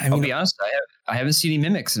 Yeah, I I'll mean, be honest, I haven't seen any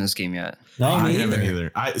mimics in this game yet. No, I me haven't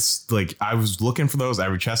either. either. I was looking for those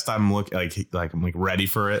every chest time. I'm looking like I'm like ready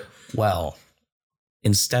for it. well,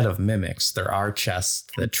 instead of mimics, there are chests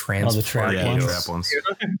that transport trap you. Yeah, ones. trap ones.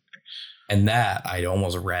 And that I'd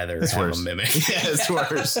almost rather It's have worse. a mimic. Yeah, it's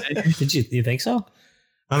worse. Did you think so?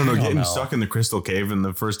 I don't know. I don't Getting know. stuck in the crystal cave in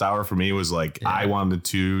the first hour for me was like, Yeah. I wanted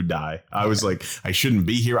to die. I was like, I shouldn't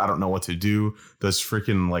be here. I don't know what to do. Those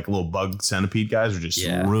freaking like little bug centipede guys are just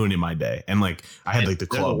Yeah. ruining my day. And like, I had like the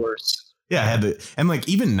They're club. the worst. Yeah, I had the, and like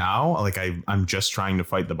even now, like I'm just trying to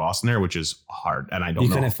fight the boss in there, which is hard. And I don't You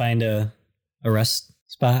know. couldn't find a rest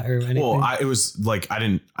spot or anything. Well, it was like I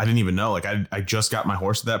didn't even know. Like I just got my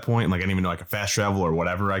horse at that point, and like I didn't even know I could fast travel or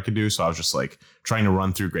whatever I could do. So I was just like trying to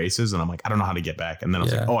run through Graces, and I'm like, I don't know how to get back. And then I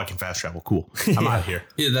was Yeah. like, oh, I can fast travel. Cool, I'm out of here.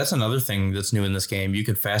 Yeah, that's another thing that's new in this game. You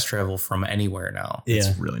can fast travel from anywhere now. yeah.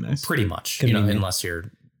 It's really nice. Pretty much, you know, Convenient. unless you're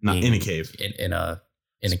Not being in a cave. in a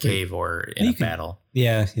It's cave or in You a can- battle.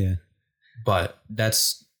 Yeah. Yeah. But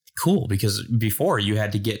that's cool because before you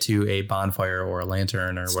had to get to a bonfire or a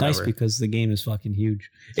lantern or It's whatever. nice because the game is fucking huge.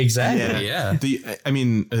 Exactly. Yeah. I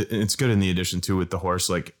mean, it's good in the addition too with the horse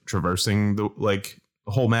like traversing the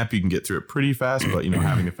whole map. You can get through it pretty fast, but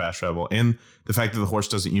having a fast travel and the fact that the horse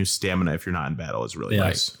doesn't use stamina if you're not in battle is really Yeah.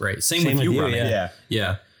 nice. Right. Same, Same with with you you, running. yeah.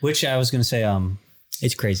 Yeah. Which I was gonna say,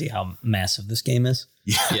 it's crazy how massive this game is.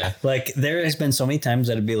 Yeah. Like there has been so many times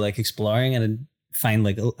that I'd be like exploring and I'd find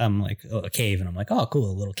like a cave and I'm like, oh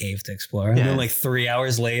cool, a little cave to explore. And Yeah. then like 3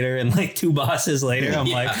 hours later and like 2 bosses later, I'm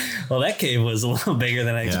Yeah. like, well, that cave was a little bigger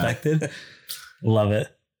than I Yeah. expected. Love it.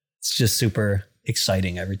 It's just super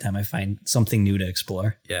exciting every time I find something new to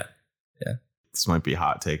explore. Yeah. This might be a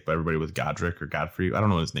hot take, but everybody with Godric or Godfrey, I don't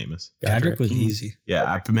know what his name is. Godric was easy.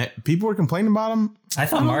 Yeah, people were complaining about him. I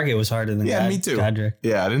thought Margit was harder than Yeah, me too. Godric.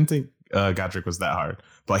 Yeah, I didn't think Godric was that hard,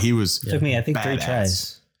 but he was. Yeah. Took me, I think, 3 Badass.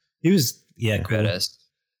 tries. He was, cool. Badass.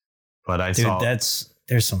 But I Dude, saw.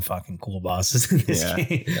 there's some fucking cool bosses in this Yeah.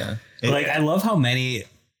 game. Yeah. Like I love how many,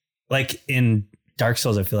 like in Dark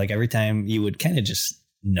Souls, I feel like every time you would kind of just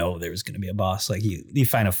know there was going to be a boss. Like you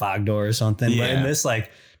find a fog door or something. But in Yeah. this,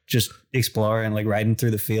 like just exploring and like riding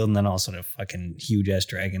through the field, and then all of a sudden a fucking huge ass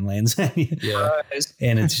dragon lands at you. Yeah.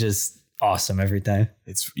 And it's just awesome every time.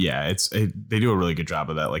 They do a really good job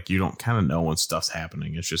of that. Like you don't kind of know when stuff's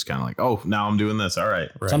happening. It's just kind of like, oh, now I'm doing this. All right.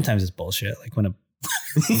 Sometimes it's bullshit. Like when a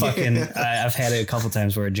fucking I've had it a couple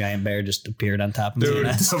times where a giant bear just appeared on top of me.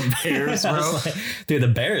 Dude, some bears, bro. Like, dude, the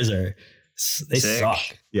bears they suck.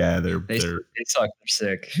 Yeah, they suck. They're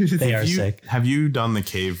sick. They are sick. Have you done the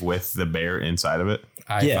cave with the bear inside of it?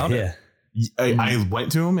 I found it. I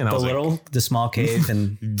went to him and I was the small cave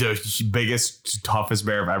and the biggest, toughest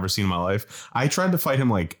bear I've ever seen in my life. I tried to fight him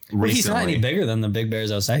like recently. He's not any bigger than the big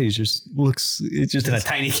bears outside. It's just in a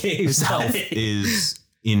tiny cave. His health is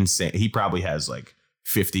insane. He probably has like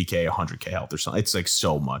 50K, 100K health or something. It's like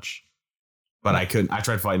so much. But I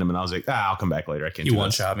tried fighting him and I was like, I'll come back later. I can't do this. You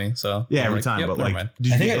one-shot me, so. Yeah, every time. But like,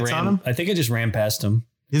 did you get hits on him? I think I just ran past him.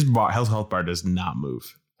 His health bar does not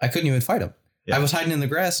move. I couldn't even fight him. Yeah. I was hiding in the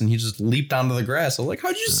grass and he just leaped onto the grass. I was like,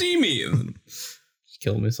 how'd you see me? And then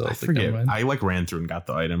killed me. So I forget. I like ran through and got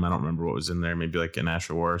the item. I don't remember what was in there. Maybe like an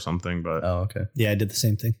Ash of War or something. But okay. Yeah, I did the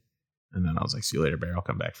same thing. And then I was like, see you later, bear. I'll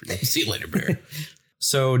come back for you. See you later, bear.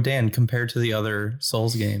 So Dan, compared to the other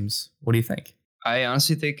Souls games, what do you think? I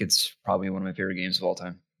honestly think it's probably one of my favorite games of all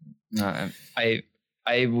time. I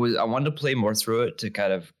wanted to play more through it to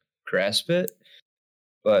kind of grasp it,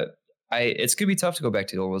 but it's gonna be tough to go back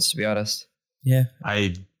to the old ones, to be honest. Yeah,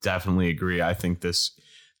 I definitely agree. I think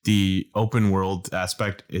the open world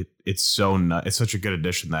aspect, it's such a good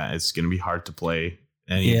addition that it's gonna be hard to play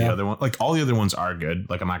any of the other ones. Like all the other ones are good.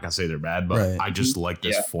 Like I'm not gonna say they're bad, but I just like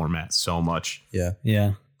this format so much.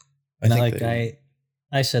 Yeah.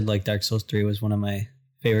 I said like Dark Souls 3 was one of my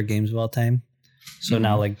favorite games of all time. So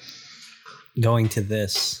now like going to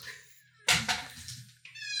this.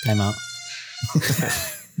 Time out.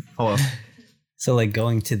 Hello. So like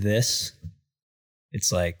going to this,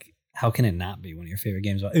 it's like, how can it not be one of your favorite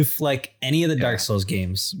games? If like any of the Dark Souls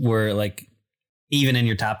games were like even in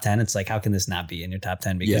your top 10, it's like, how can this not be in your top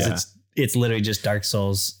 10? Because it's literally just Dark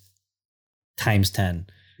Souls times 10.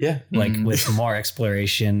 Yeah. Like with more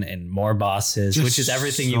exploration and more bosses, which is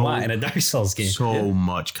everything you want in a Dark Souls game. So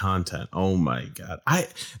much content. Oh my God.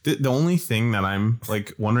 The only thing that I'm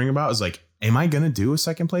like wondering about is like, am I going to do a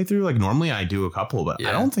second playthrough? Like normally I do a couple, but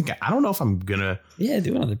I don't know if I'm going to. Yeah,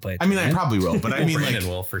 do another playthrough. I mean, I probably will, but I mean like,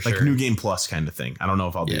 will for sure. Like New Game Plus kind of thing. I don't know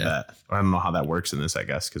if I'll do that. Or I don't know how that works in this, I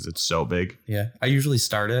guess, because it's so big. Yeah. I usually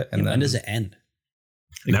start it. And then when does it end?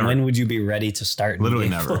 Like when would you be ready to start? Literally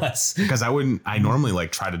never. Because I normally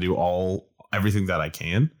like try to do everything that I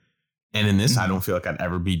can. And in this, I don't feel like I'd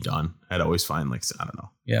ever be done. I'd always find like, I don't know.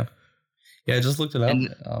 Yeah. Yeah. I just looked it up.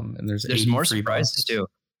 And there's more surprises too.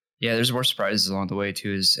 Yeah. There's more surprises along the way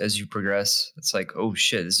too, as you progress. It's like, oh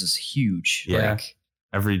shit, this is huge. Yeah. Like,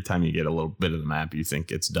 every time you get a little bit of the map, you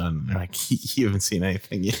think it's done. You're like, you haven't seen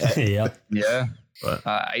anything yet. Yeah. But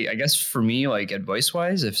I guess for me, like advice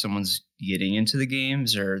wise, if someone's getting into the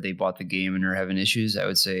games or they bought the game and are having issues, I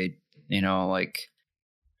would say, like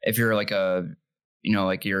if you're like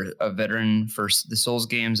you're a veteran for the Souls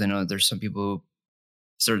games, I know there's some people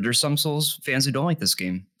there's some Souls fans who don't like this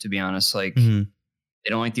game, to be honest. Like they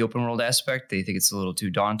don't like the open world aspect. They think it's a little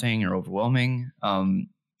too daunting or overwhelming.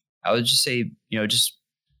 I would just say, just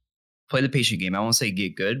play the patient game. I won't say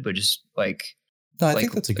get good, but just like, no, I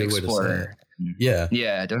think that's a good way to say it.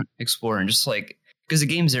 Yeah. Don't explore and just like, because the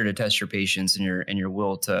game's there to test your patience and your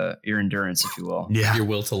will to your endurance, if you will. Yeah. Your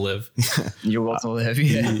will to live. Your will to live.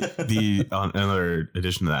 Yeah. The another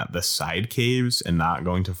addition to that, the side caves and not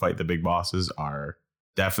going to fight the big bosses are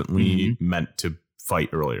definitely meant to fight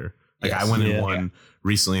earlier. Like I went in one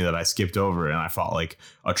recently that I skipped over and I fought like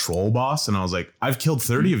a troll boss and I was like, I've killed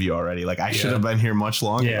 30 of you already. Like I should have been here much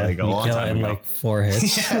longer. Yeah, like a long time ago. Like 4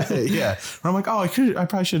 hits. Yeah. Or I'm like, I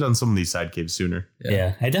probably should have done some of these side caves sooner.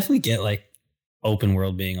 Yeah. I definitely get like open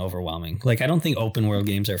world being overwhelming. Like I don't think open world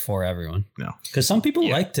games are for everyone. No. Because some people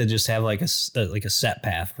like to just have like a set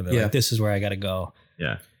path where they're like, this is where I got to go.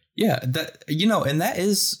 Yeah. Yeah. That, and that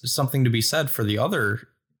is something to be said for the other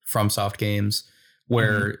FromSoft games.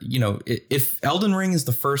 Where, if Elden Ring is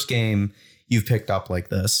the first game you've picked up like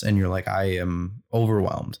this and you're like, I am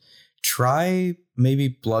overwhelmed, try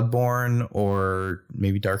maybe Bloodborne or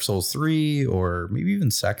maybe Dark Souls 3 or maybe even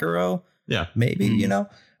Sekiro. Yeah. Maybe,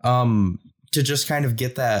 to just kind of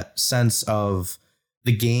get that sense of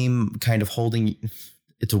the game kind of holding.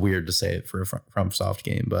 It's weird to say it for a FromSoft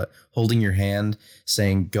game, but holding your hand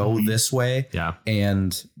saying, go this way. Yeah.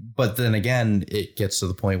 But then again, it gets to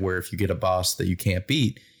the point where if you get a boss that you can't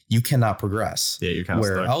beat, you cannot progress. Yeah. You're kind of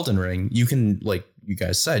stuck. Where Elden Ring, you can, like you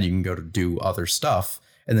guys said, you can go to do other stuff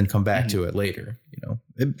and then come back to it later.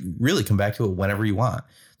 Really come back to it whenever you want.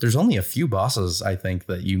 There's only a few bosses, I think,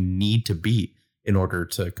 that you need to beat in order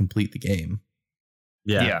to complete the game.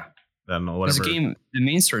 Yeah. I don't know, Because whatever. the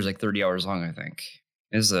main story is like 30 hours long, I think,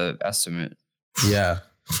 is the estimate. Yeah.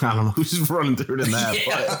 I don't know who's running through it in that.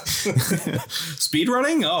 But Speed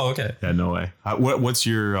running? Oh, okay. yeah, no way. What's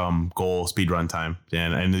your goal speed run time,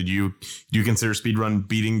 Dan? And do you consider speed run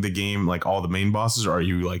beating the game like all the main bosses, or are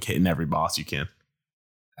you like hitting every boss you can?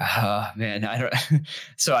 Man, I don't.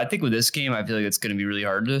 So I think with this game, I feel like it's going to be really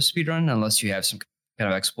hard to speedrun unless you have some kind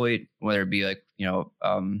of exploit, whether it be like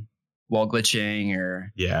wall glitching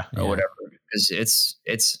or Yeah. whatever. Because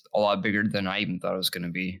it's a lot bigger than I even thought it was going to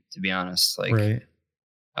be. To be honest, like Right.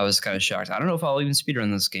 I was kind of shocked. I don't know if I'll even speedrun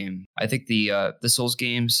this game. I think the Souls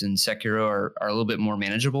games and Sekiro are a little bit more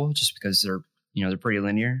manageable just because they're pretty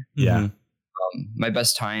linear. Yeah. Mhm. My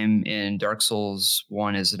best time in Dark Souls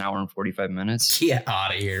 1 is 1 hour and 45 minutes. Get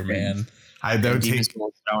out of here, man. That And would Demon's take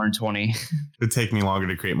Souls 1 hour and 20. take me longer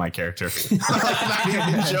to create my character. I'm not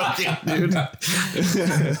even joking, dude.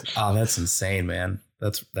 Oh, that's insane, man.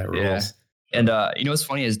 That rules. Yeah. And what's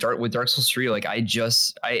funny is with Dark Souls 3, like I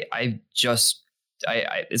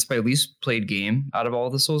it's my least played game out of all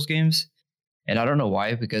the Souls games, and I don't know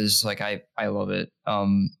why, because like I love it.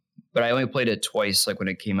 But I only played it twice. Like when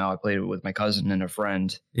it came out, I played it with my cousin and a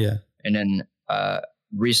friend, Yeah. and then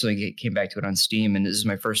recently it came back to it on Steam, and this is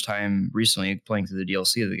my first time recently playing through the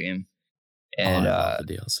DLC of the game. And I love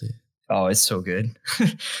the DLC. oh, it's so good.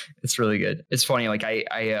 It's really good. It's funny. Like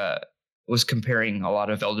I was comparing a lot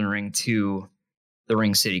of Elden Ring to the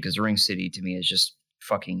Ring City, because the Ring City to me is just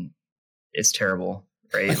fucking, it's terrible,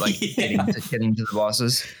 right? Like Yeah. getting to the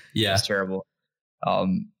bosses, Yeah. it's terrible.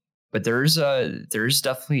 But there's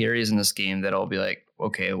definitely areas in this game that I'll be like,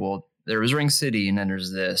 okay, well, there was Ring City, and then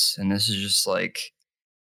there's this, and this is just like,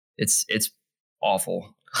 it's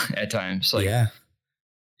awful at times. Like, yeah.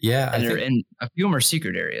 Yeah. and a few more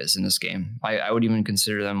secret areas in this game. I would even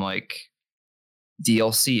consider them like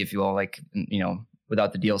DLC, if you will, like,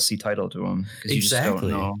 without the DLC title to them. You just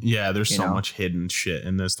Exactly. don't know. Yeah, there's You so know? much hidden shit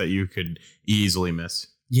in this that you could easily miss.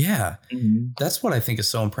 Yeah. That's what I think is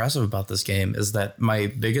so impressive about this game, is that my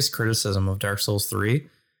biggest criticism of Dark Souls 3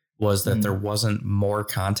 was that there wasn't more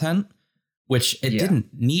content, which it didn't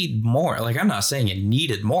need more. Like, I'm not saying it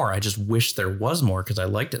needed more. I just wish there was more because I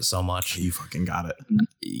liked it so much. You fucking got it.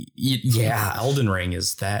 Yeah. Elden Ring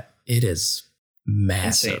is it is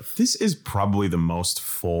massive. This is probably the most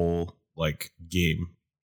full like game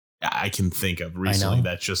I can think of recently.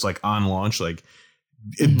 That's just like on launch, like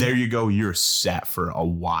there you go, you're set for a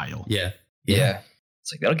while. Yeah. Yeah.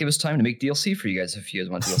 It's like, that'll give us time to make DLC for you guys if you guys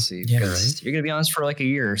want DLC. Yeah, because right. you're going to be on this for like a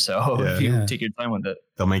year or so Yeah. if you Yeah. take your time with it.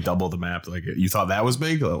 They'll make double the map. Like, you thought that was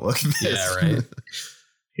big? Oh, look at this. Yeah, right.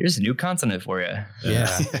 Here's a new continent for you.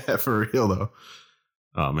 Yeah. Yeah, for real though.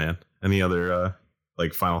 Oh man. Any other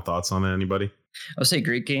like final thoughts on it, anybody? I would say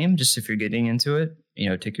great game. Just if you're getting into it,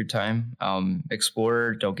 take your time,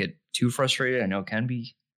 explore, don't get too frustrated. I know it can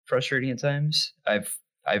be frustrating at times.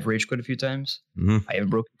 I've rage quit a few times. Mm-hmm. I have a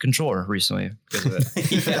broken controller recently because of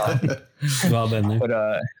it. Yeah. Well been there.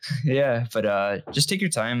 But just take your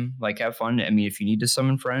time, like have fun. I mean, if you need to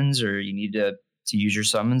summon friends or you need to use your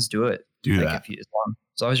summons, do it. Do Like, that.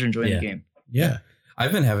 as long as you're enjoying the game. Yeah.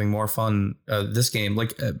 I've been having more fun this game.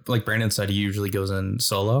 Like Brandon said, he usually goes in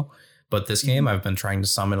solo, but this game I've been trying to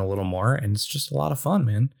summon a little more, and it's just a lot of fun,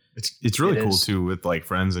 man. It's really It cool is. too with like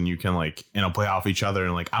friends, and you can like play off each other,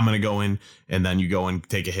 and like I'm gonna go in, and then you go and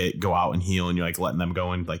take a hit, go out and heal, and you're like letting them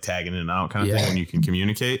go in, like tagging in and out kind of Yeah. thing, and you can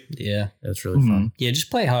communicate. Yeah. It's really fun. Yeah,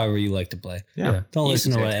 just play however you like to play. Yeah. Don't Yeah,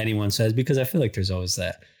 listen to what exactly. anyone says, because I feel like there's always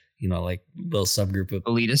that, like little subgroup of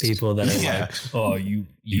Elitist. people that are Yeah. like, oh, you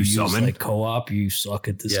use summon? like co-op, you suck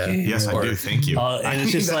at this Yeah. game. Yes, I or- do. Thank you. and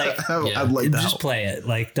it's just like, Yeah. I'd like that. just play it.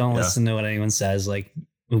 Like, don't Yeah. listen to what anyone says. Like,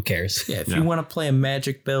 who cares? Yeah. If Yeah. you want to play a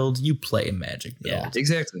magic build, you play a magic build. Yeah.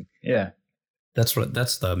 Exactly. Yeah. That's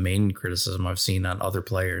the main criticism I've seen on other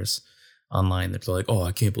players online. They're like, "Oh,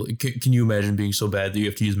 I can't believe. Can you imagine being so bad that you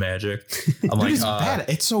have to use magic?" I'm Dude, like, it's bad.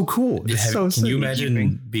 It's so cool. It's Can so sick. you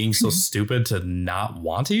imagine being so stupid to not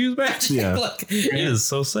want to use magic? Yeah. Like, it is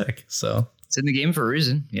so sick. So It's in the game for a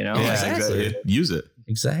reason, Yeah, Exactly. exactly. Use it.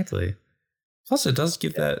 exactly. Plus, it does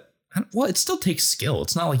give that. Well, it still takes skill.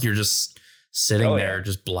 It's not like you're just sitting Oh, there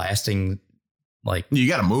just blasting. Like, You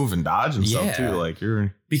got to move and dodge and stuff Yeah. too. Like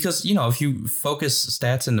you're. because if you focus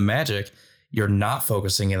stats into magic, you're not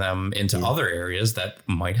focusing them into other areas that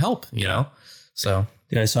might help. You know, so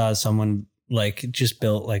Dude, I saw someone like just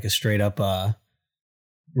built like a straight up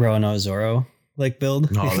Roanoke Zoro like build.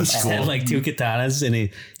 Oh, that's He had cool. like 2 katanas, and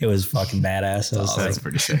it was fucking badass. I was That's like,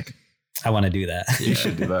 pretty sick. I want to do that. You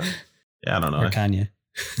should do that. Yeah, I don't know. Or Kanye.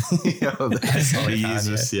 Yeah, that's Like the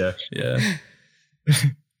easiest. Yeah. yeah.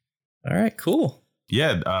 All right, cool.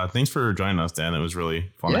 Yeah, thanks for joining us, Dan. It was really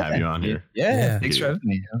fun to have you on here. Yeah, thanks for having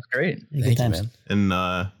me. That was great. Thank you, man.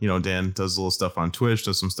 And Dan does a little stuff on Twitch,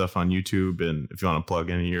 does some stuff on YouTube, and if you want to plug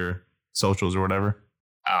any of your socials or whatever.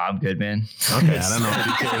 I'm good, man. Okay, I don't know if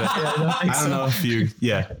you care to, I don't know if you.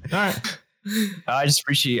 Yeah, all right. I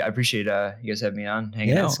appreciate you guys having me on,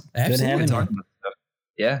 hanging out. Absolutely. Talking about stuff.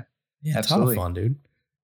 Yeah, absolutely. Ton of fun, dude.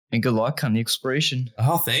 And good luck on the exploration.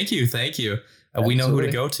 Oh, thank you. We know who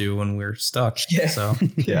to go to when we're stuck. Yeah. So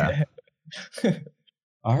yeah.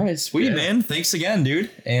 All right, sweet, man. Thanks again, dude.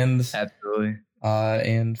 And absolutely.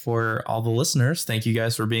 And for all the listeners, thank you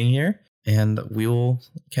guys for being here. And we will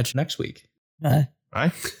catch you next week. Bye.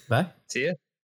 Bye. Bye. See ya.